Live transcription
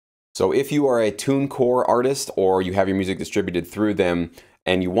So if you are a TuneCore artist or you have your music distributed through them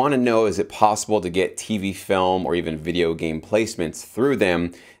and you want to know, is it possible to get TV, film, or even video game placements through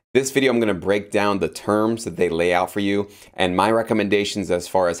them? This video, I'm going to break down the terms that they lay out for you and my recommendations as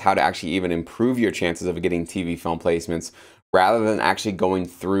far as how to actually even improve your chances of getting TV, film placements rather than actually going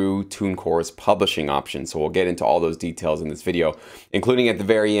through TuneCore's publishing option. So we'll get into all those details in this video, including at the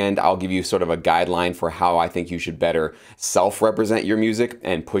very end, I'll give you sort of a guideline for how I think you should better self-represent your music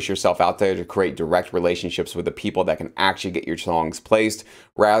and push yourself out there to create direct relationships with the people that can actually get your songs placed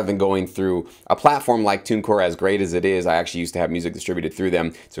rather than going through a platform like TuneCore. As great as it is, I actually used to have music distributed through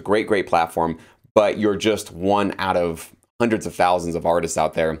them. It's a great, great platform, but you're just one out of hundreds of thousands of artists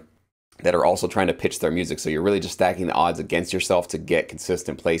out there that are also trying to pitch their music. So you're really just stacking the odds against yourself to get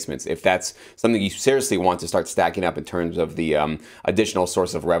consistent placements. If that's something you seriously want to start stacking up in terms of the additional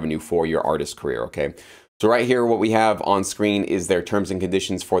source of revenue for your artist career, okay? So right here, what we have on screen is their terms and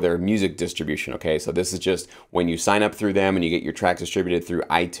conditions for their music distribution, okay? So this is just when you sign up through them and you get your tracks distributed through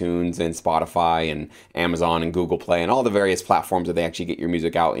iTunes and Spotify and Amazon and Google Play and all the various platforms that they actually get your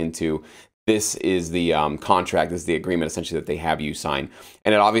music out into. This is the contract, this is the agreement essentially that they have you sign.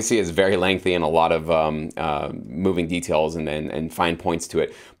 And it obviously is very lengthy and a lot of moving details and fine points to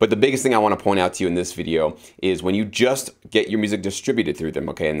it. But the biggest thing I want to point out to you in this video is when you just get your music distributed through them,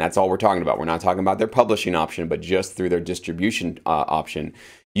 okay? And that's all we're talking about. We're not talking about their publishing option, but just through their distribution option.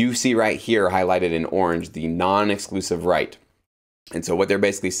 You see right here highlighted in orange, the non-exclusive right. And so what they're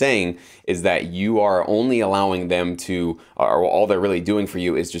basically saying is that you are only allowing them to, or all they're really doing for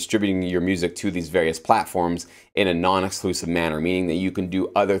you is distributing your music to these various platforms in a non-exclusive manner, meaning that you can do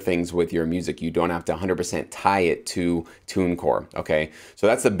other things with your music. You don't have to 100% tie it to TuneCore, okay? So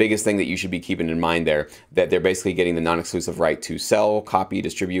that's the biggest thing that you should be keeping in mind there, that they're basically getting the non-exclusive right to sell, copy,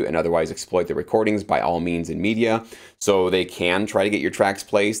 distribute, and otherwise exploit the recordings by all means in media. So they can try to get your tracks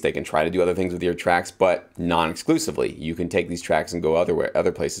placed, they can try to do other things with your tracks, but non-exclusively. You can take these tracks and go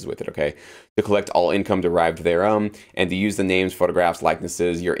other places with it, okay? To collect all income derived therein, and to use the names, photographs,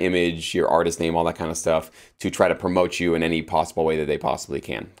 likenesses, your image, your artist name, all that kind of stuff to try to promote you in any possible way that they possibly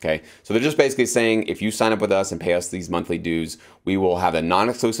can, okay? So they're just basically saying, if you sign up with us and pay us these monthly dues, we will have a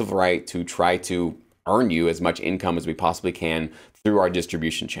non-exclusive right to try to earn you as much income as we possibly can through our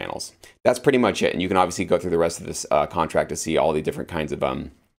distribution channels. That's pretty much it. And you can obviously go through the rest of this contract to see all the different kinds of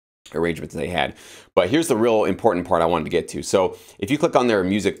arrangements they had. But here's the real important part I wanted to get to. So if you click on their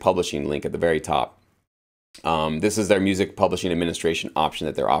music publishing link at the very top, this is their music publishing administration option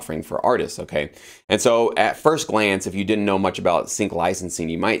that they're offering for artists, okay? And so at first glance, if you didn't know much about sync licensing,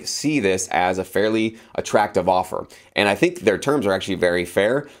 you might see this as a fairly attractive offer. And I think their terms are actually very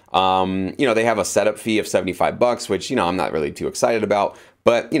fair. You know, they have a setup fee of $75, which, you know, I'm not really too excited about.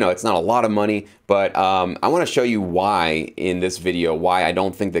 But, you know, it's not a lot of money, but I want to show you why in this video, why I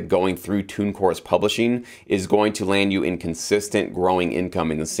don't think that going through TuneCore's publishing is going to land you in consistent growing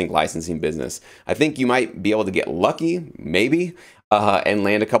income in the sync licensing business. I think you might be able to get lucky, maybe, and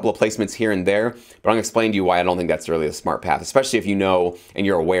land a couple of placements here and there, but I'm going to explain to you why I don't think that's really a smart path, especially if you know and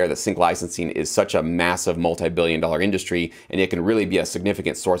you're aware that sync licensing is such a massive multi-billion-dollar industry, and it can really be a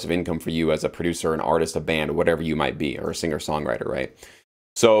significant source of income for you as a producer, an artist, a band, whatever you might be, or a singer-songwriter, right?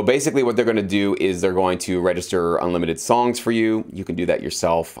 So basically what they're going to do is they're going to register unlimited songs for you. You can do that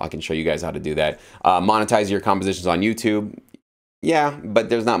yourself. I can show you guys how to do that. Monetize your compositions on YouTube. Yeah, but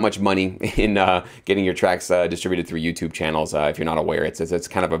there's not much money in getting your tracks distributed through YouTube channels. If you're not aware, it's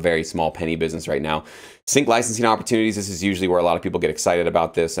kind of a very small penny business right now. Sync licensing opportunities, this is usually where a lot of people get excited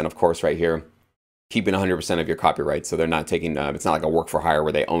about this. And of course right here, keeping 100% of your copyright. So they're not taking, it's not like a work for hire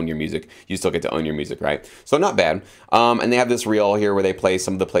where they own your music. You still get to own your music, right? So not bad. And they have this reel here where they play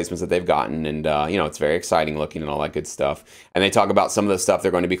some of the placements that they've gotten. And, you know, it's very exciting looking and all that good stuff. And they talk about some of the stuff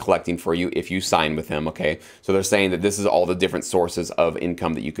they're going to be collecting for you if you sign with them, okay? So they're saying that this is all the different sources of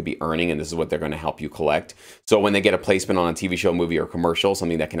income that you could be earning, and this is what they're going to help you collect. So when they get a placement on a TV show, movie, or commercial,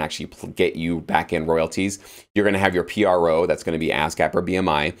 something that can actually get you back-end royalties, you're going to have your PRO, that's going to be ASCAP or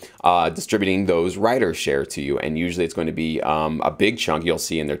BMI, distributing those writer share to you, and usually it's going to be a big chunk, you'll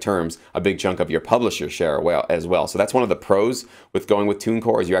see in their terms, a big chunk of your publisher share as well. So that's one of the pros with going with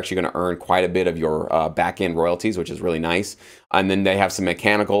TuneCore, is you're actually going to earn quite a bit of your back-end royalties, which is really nice. And then they have some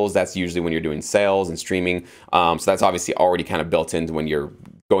mechanicals. That's usually when you're doing sales and streaming. So that's obviously already kind of built into when you're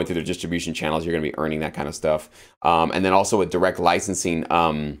going through their distribution channels, you're going to be earning that kind of stuff. And then also with direct licensing,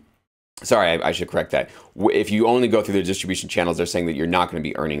 Sorry, I should correct that. If you only go through their distribution channels, they're saying that you're not going to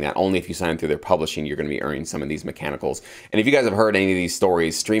be earning that. Only if you sign through their publishing, you're going to be earning some of these mechanicals. And if you guys have heard any of these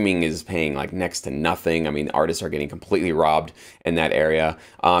stories, streaming is paying like next to nothing. I mean, artists are getting completely robbed in that area.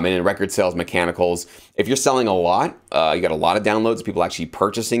 And in record sales, mechanicals, if you're selling a lot, you got a lot of downloads, people actually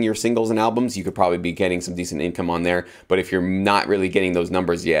purchasing your singles and albums, you could probably be getting some decent income on there. But if you're not really getting those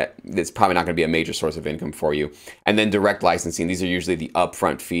numbers yet, it's probably not going to be a major source of income for you. And then direct licensing, these are usually the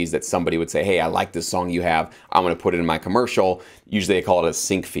upfront fees that somebody would say, hey, I like this song you have, I'm going to put it in my commercial. Usually they call it a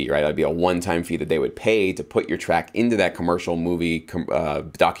sync fee, right? That'd be a one-time fee that they would pay to put your track into that commercial, movie,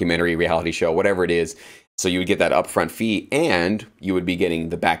 documentary, reality show, whatever it is. So you would get that upfront fee, and you would be getting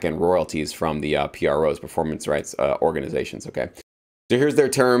the back-end royalties from the PROs, performance rights organizations, okay? So here's their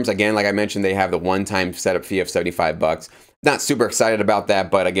terms. Again, like I mentioned, they have the one-time setup fee of $75. Not super excited about that,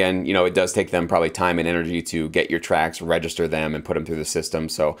 but again, you know, it does take them probably time and energy to get your tracks, register them, and put them through the system.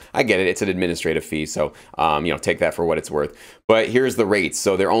 So I get it. It's an administrative fee. So, you know, take that for what it's worth. But here's the rates.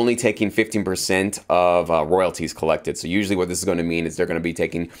 So they're only taking 15% of royalties collected. So usually what this is going to mean is they're going to be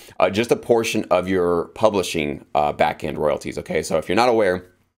taking just a portion of your publishing back-end royalties. Okay, so if you're not aware,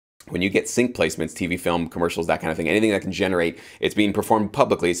 when you get sync placements, TV, film, commercials, that kind of thing, anything that can generate, it's being performed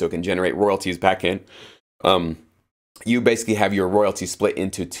publicly, so it can generate royalties back in. You basically have your royalty split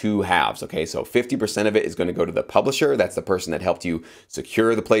into two halves, okay? So 50% of it is going to go to the publisher. That's the person that helped you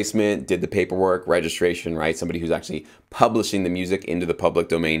secure the placement, did the paperwork, registration, right? Somebody who's actually publishing the music into the public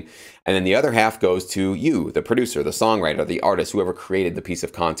domain. And then the other half goes to you, the producer, the songwriter, the artist, whoever created the piece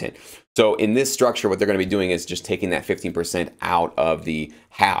of content. So in this structure, what they're going to be doing is just taking that 15% out of the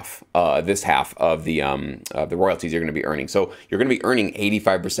half, this half of the royalties you're going to be earning. So you're going to be earning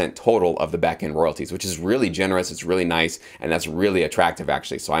 85% total of the back-end royalties, which is really generous. It's really nice, and that's really attractive,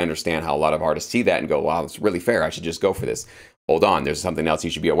 actually. So I understand how a lot of artists see that and go, wow, it's really fair. I should just go for this. Hold on, there's something else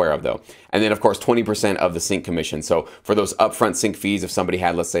you should be aware of, though. And then, of course, 20% of the sync commission. So for those upfront sync fees, if somebody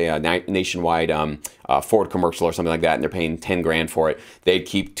had, let's say, a nationwide Ford commercial or something like that, and they're paying 10 grand for it, they'd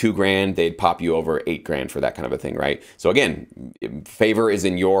keep 2 grand, they'd pop you over 8 grand for that kind of a thing, right? So again, favor is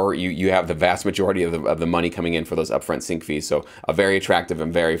in you have the vast majority of the money coming in for those upfront sync fees. So a very attractive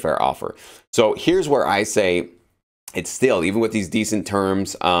and very fair offer. So here's where I say, it's still, even with these decent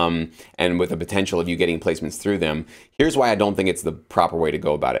terms and with the potential of you getting placements through them, here's why I don't think it's the proper way to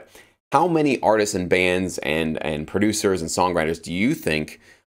go about it. How many artists and bands and producers and songwriters do you think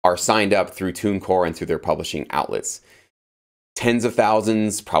are signed up through TuneCore and through their publishing outlets? Tens of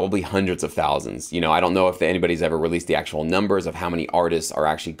thousands, probably hundreds of thousands. You know, I don't know if anybody's ever released the actual numbers of how many artists are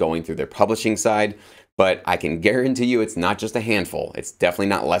actually going through their publishing side, but I can guarantee you it's not just a handful. It's definitely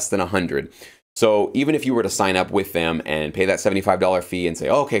not less than 100. So even if you were to sign up with them and pay that $75 fee and say,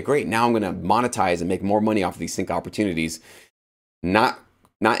 oh, okay, great, now I'm going to monetize and make more money off of these sync opportunities, not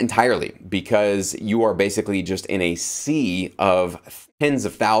entirely, because you are basically just in a sea of tens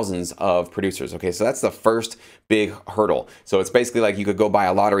of thousands of producers. Okay, so that's the first big hurdle. So it's basically like you could go buy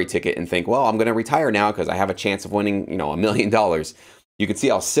a lottery ticket and think, well, I'm going to retire now because I have a chance of winning, you know, $1 million. You can see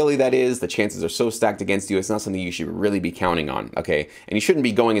how silly that is. The chances are so stacked against you. It's not something you should really be counting on, okay? And you shouldn't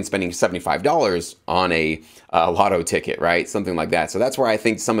be going and spending $75 on a lotto ticket, right? Something like that. So that's where I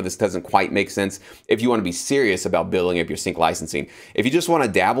think some of this doesn't quite make sense if you want to be serious about building up your sync licensing. If you just want to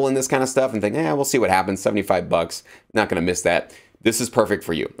dabble in this kind of stuff and think, we'll see what happens, $75, not going to miss that. This is perfect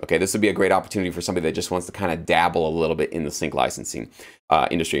for you, okay? This would be a great opportunity for somebody that just wants to kind of dabble a little bit in the sync licensing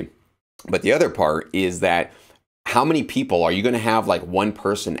industry. But the other part is that how many people are you going to have, like one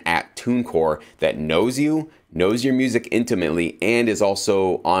person at TuneCore that knows you, knows your music intimately, and is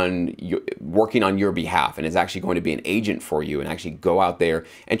also working on your behalf and is actually going to be an agent for you and actually go out there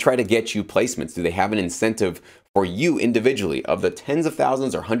and try to get you placements? Do they have an incentive for you individually? Of the tens of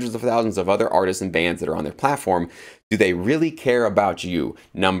thousands or hundreds of thousands of other artists and bands that are on their platform, do they really care about you?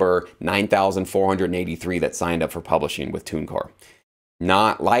 Number 9,483 that signed up for publishing with TuneCore.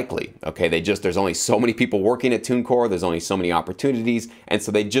 Not likely, okay? There's only so many people working at TuneCore, there's only so many opportunities, and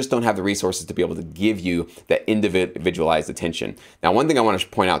so they just don't have the resources to be able to give you that individualized attention. Now, one thing I want to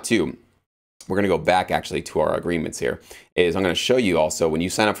point out too, we're going to go back actually to our agreements here, is I'm going to show you also when you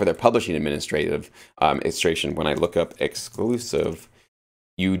sign up for their publishing administration, when I look up exclusive,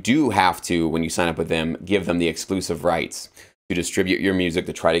 you do have to, when you sign up with them, give them the exclusive rights to distribute your music,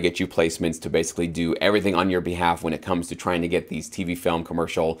 to try to get you placements, to basically do everything on your behalf when it comes to trying to get these TV, film,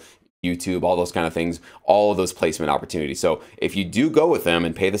 commercial, YouTube, all those kind of things, all of those placement opportunities. So if you do go with them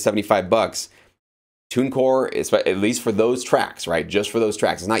and pay the $75, TuneCore, at least for those tracks, right? Just for those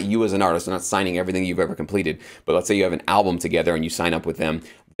tracks. It's not you as an artist. They're not signing everything you've ever completed. But let's say you have an album together and you sign up with them.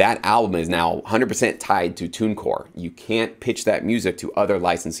 that album is now 100% tied to TuneCore. You can't pitch that music to other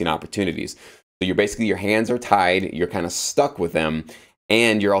licensing opportunities. So you're basically, your hands are tied, you're kind of stuck with them,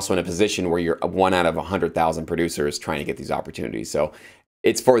 and you're also in a position where you're one out of 100,000 producers trying to get these opportunities. So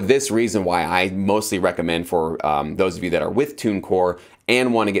it's for this reason why I mostly recommend for those of you that are with TuneCore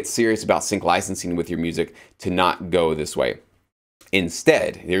and want to get serious about sync licensing with your music to not go this way.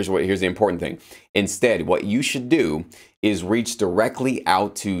 Instead, here's the important thing. Instead, what you should do is reach directly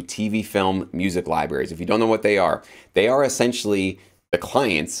out to TV film music libraries. If you don't know what they are essentially the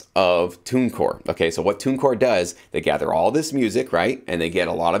clients of TuneCore. Okay, so what TuneCore does, they gather all this music, right? And they get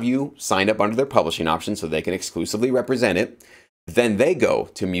a lot of you signed up under their publishing option so they can exclusively represent it. Then they go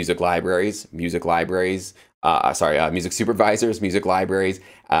to music supervisors, music libraries,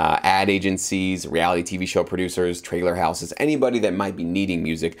 ad agencies, reality TV show producers, trailer houses, anybody that might be needing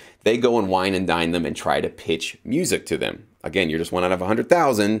music. They go and wine and dine them and try to pitch music to them. Again, you're just one out of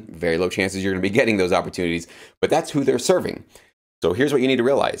 100,000. Very low chances you're going to be getting those opportunities, but that's who they're serving. So here's what you need to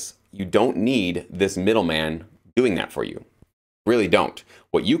realize. You don't need this middleman doing that for you. Really don't.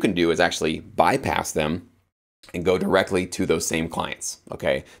 What you can do is actually bypass them and go directly to those same clients,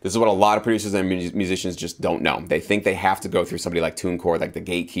 okay? This is what a lot of producers and musicians just don't know. They think they have to go through somebody like TuneCore, like the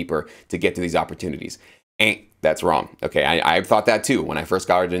gatekeeper, to get to these opportunities. That's wrong, okay? I thought that too when I first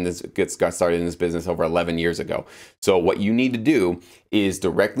got started in this business over 11 years ago. So what you need to do is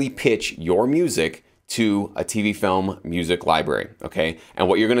directly pitch your music to a TV film music library, okay? And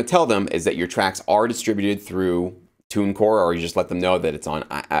what you're gonna tell them is that your tracks are distributed through TuneCore, or you just let them know that it's on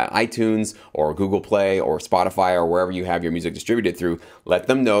iTunes or Google Play or Spotify or wherever you have your music distributed through. Let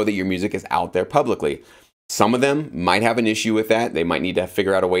them know that your music is out there publicly. Some of them might have an issue with that. They might need to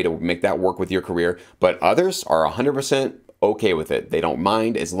figure out a way to make that work with your career, but others are 100% okay with it. They don't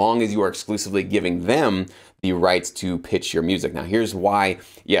mind as long as you are exclusively giving them the rights to pitch your music. Now, here's why.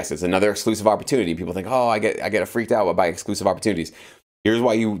 Yes, it's another exclusive opportunity. People think, oh, I get freaked out by exclusive opportunities. Here's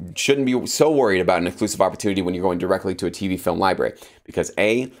why you shouldn't be so worried about an exclusive opportunity when you're going directly to a TV film library. Because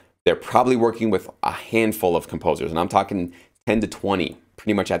A, they're probably working with a handful of composers, and I'm talking 10 to 20,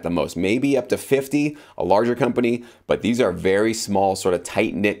 pretty much at the most, maybe up to 50, a larger company, but these are very small, sort of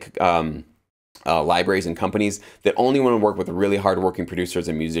tight-knit libraries and companies that only want to work with really hardworking producers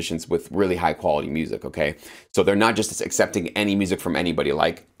and musicians with really high quality music, okay? So they're not just accepting any music from anybody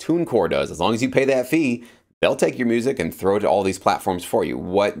like TuneCore does. As long as you pay that fee, they'll take your music and throw it to all these platforms for you.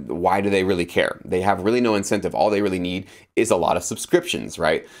 Why do they really care? They have really no incentive. All they really need is a lot of subscriptions,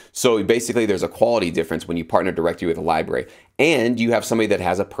 right? So basically there's a quality difference when you partner directly with a library and you have somebody that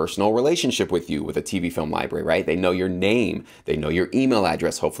has a personal relationship with you with a TV film library, right? They know your name, they know your email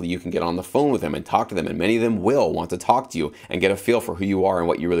address. Hopefully you can get on the phone with them and talk to them, and many of them will want to talk to you and get a feel for who you are and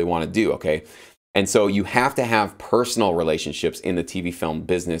what you really want to do, okay? And so you have to have personal relationships in the TV film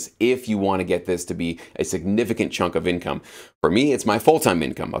business if you want to get this to be a significant chunk of income. For me, it's my full-time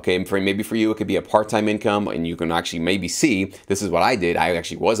income, okay? Maybe for you, it could be a part-time income, and you can actually maybe see, this is what I did. I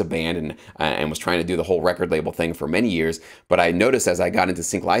actually was a band and was trying to do the whole record label thing for many years, but I noticed as I got into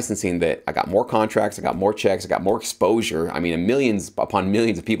sync licensing that I got more contracts, I got more checks, I got more exposure. I mean, millions upon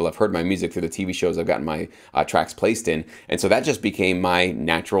millions of people have heard my music through the TV shows I've gotten my tracks placed in, and so that just became my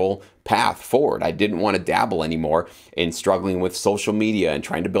natural path forward. I didn't want to dabble anymore in struggling with social media and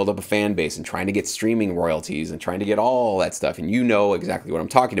trying to build up a fan base and trying to get streaming royalties and trying to get all that stuff. And you know exactly what I'm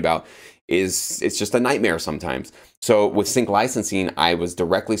talking about. It's just a nightmare sometimes. So with sync licensing, I was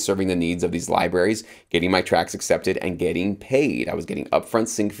directly serving the needs of these libraries, getting my tracks accepted and getting paid. I was getting upfront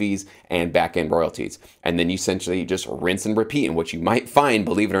sync fees and back-end royalties. And then you essentially just rinse and repeat. And what you might find,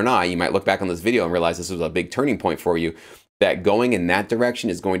 believe it or not, you might look back on this video and realize this was a big turning point for you, that going in that direction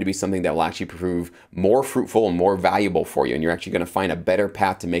is going to be something that will actually prove more fruitful and more valuable for you. And you're actually going to find a better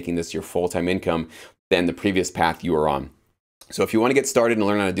path to making this your full-time income than the previous path you were on. So if you want to get started and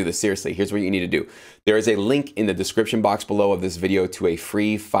learn how to do this seriously, here's what you need to do. There is a link in the description box below of this video to a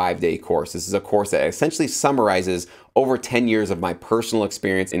free 5-day course. This is a course that essentially summarizes over 10 years of my personal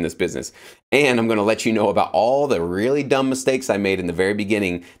experience in this business. And I'm going to let you know about all the really dumb mistakes I made in the very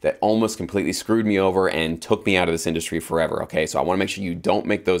beginning that almost completely screwed me over and took me out of this industry forever, okay? So I want to make sure you don't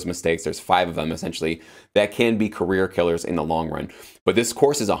make those mistakes. There's 5 of them, essentially, that can be career killers in the long run. But this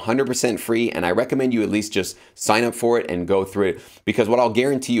course is 100% free, and I recommend you at least just sign up for it and go through it, because what I'll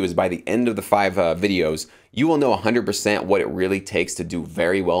guarantee you is by the end of the 5 videos, you will know 100% what it really takes to do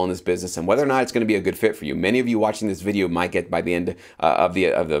very well in this business and whether or not it's going to be a good fit for you. Many of you watching this video might get by the end of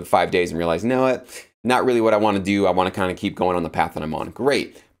the 5 days and realize, you know what, not really what I want to do. I want to kind of keep going on the path that I'm on.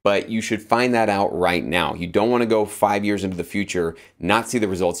 Great. but you should find that out right now. You don't want to go 5 years into the future, not see the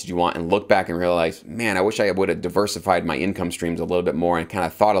results that you want, and look back and realize, man, I wish I would have diversified my income streams a little bit more and kind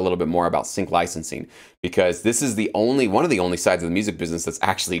of thought a little bit more about sync licensing, because this is one of the only sides of the music business that's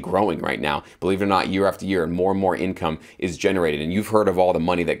actually growing right now. Believe it or not, year after year, and more income is generated. And you've heard of all the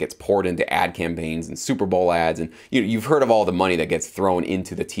money that gets poured into ad campaigns and Super Bowl ads, and you've heard of all the money that gets thrown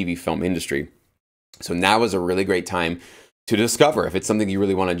into the TV film industry. So now is a really great time to discover if it's something you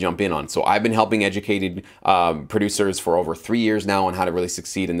really want to jump in on. So I've been helping educated producers for over 3 years now on how to really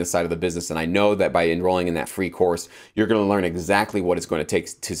succeed in this side of the business. And I know that by enrolling in that free course, you're going to learn exactly what it's going to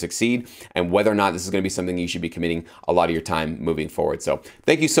take to succeed and whether or not this is going to be something you should be committing a lot of your time moving forward. So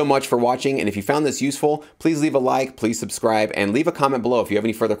thank you so much for watching. And if you found this useful, please leave a like, please subscribe, and leave a comment below if you have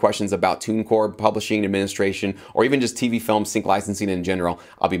any further questions about TuneCore, publishing, administration, or even just TV film sync licensing in general.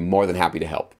 I'll be more than happy to help.